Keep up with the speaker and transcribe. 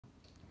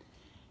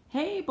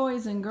Hey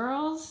boys and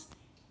girls,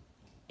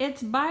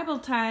 it's Bible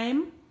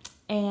time,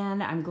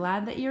 and I'm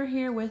glad that you're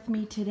here with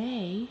me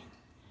today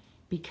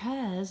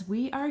because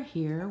we are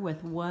here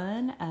with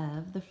one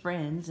of the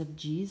friends of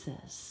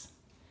Jesus.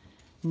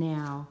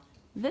 Now,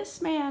 this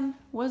man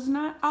was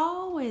not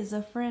always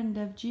a friend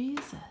of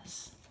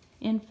Jesus.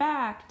 In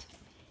fact,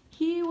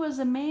 he was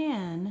a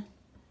man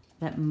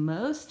that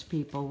most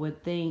people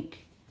would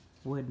think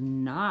would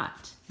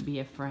not be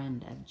a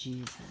friend of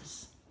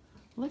Jesus.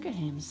 Look at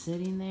him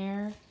sitting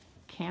there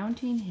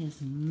counting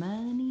his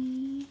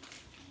money.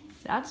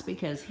 That's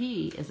because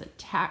he is a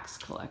tax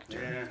collector.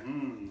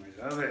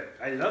 Yeah, I love it.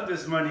 I love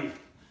this money.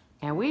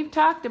 And we've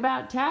talked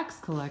about tax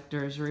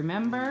collectors,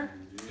 remember?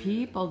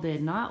 People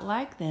did not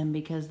like them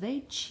because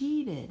they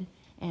cheated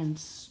and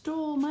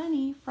stole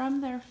money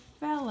from their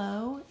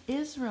fellow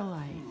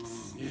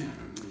Israelites.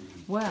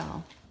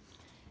 Well,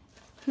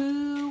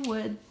 who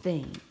would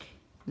think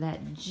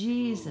that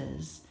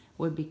Jesus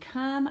would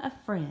become a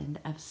friend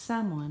of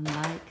someone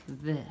like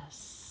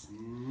this?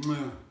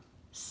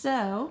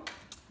 So,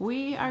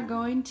 we are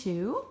going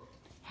to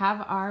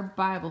have our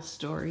Bible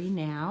story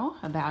now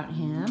about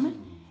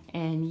him,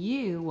 and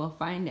you will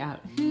find out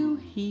who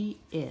he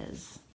is.